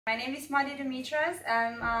My name is Madi Dumitras.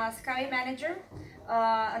 I'm a Sky manager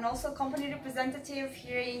and also company representative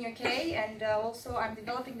here in UK, and also I'm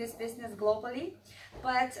developing this business globally.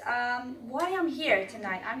 But why I'm here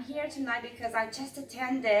tonight? I'm here tonight because I just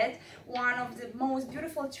attended one of the most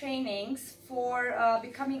beautiful trainings for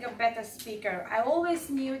becoming a better speaker. I always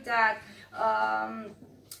knew that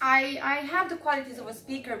I have the qualities of a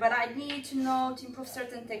speaker, but I need to know to improve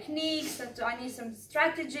certain techniques, and I need some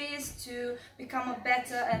strategies to become a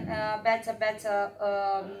better and better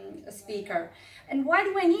speaker. And why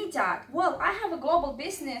do I need that? Well, I have a global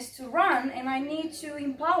business to run, and I need to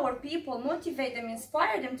empower people, motivate them,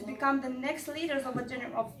 inspire them to become the next leaders of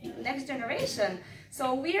next generation.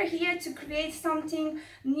 So we are here to create something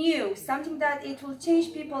new, something that it will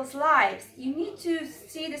change people's lives. You need to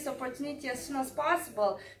see this opportunity as soon as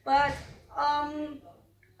possible, but at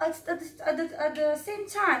the same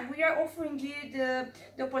time, we are offering you the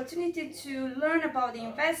opportunity to learn about the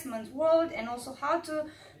investment world and also how to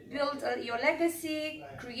build your legacy,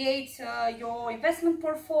 create your investment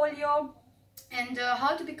portfolio, and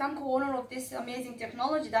how to become co-owner of this amazing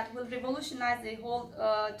technology that will revolutionize the whole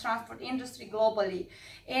transport industry globally.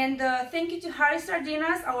 And thank you to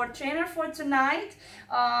Sardinas, our trainer for tonight.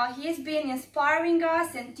 He has been inspiring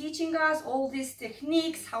us and teaching us all these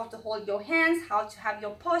techniques, how to hold your hands, how to have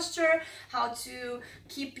your posture, how to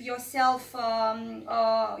keep yourself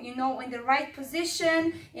you know, in the right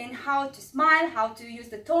position, and how to smile, how to use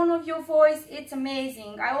the tone of your voice. It's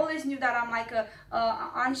amazing. I always knew that I'm like a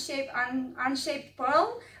unshaped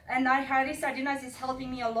pearl, and Sardinas is helping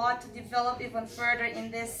me a lot to develop even further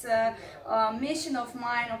in this mission of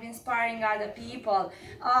mine of inspiring other people.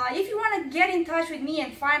 If you want to get in touch with me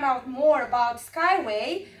and find out more about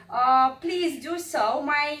Skyway, please do so.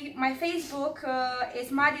 My Facebook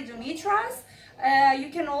is Madi Dumitras. You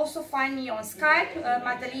can also find me on Skype,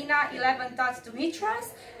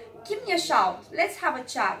 Madalina11.Dumitras. Give me a shout. Let's have a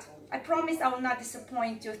chat. I promise I will not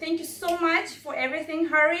disappoint you. Thank you so much for everything,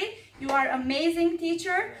 Harry. You are an amazing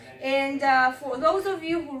teacher. And for those of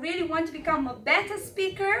you who really want to become a better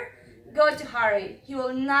speaker, go to Harry. He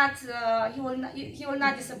will not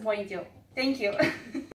disappoint you. Thank you.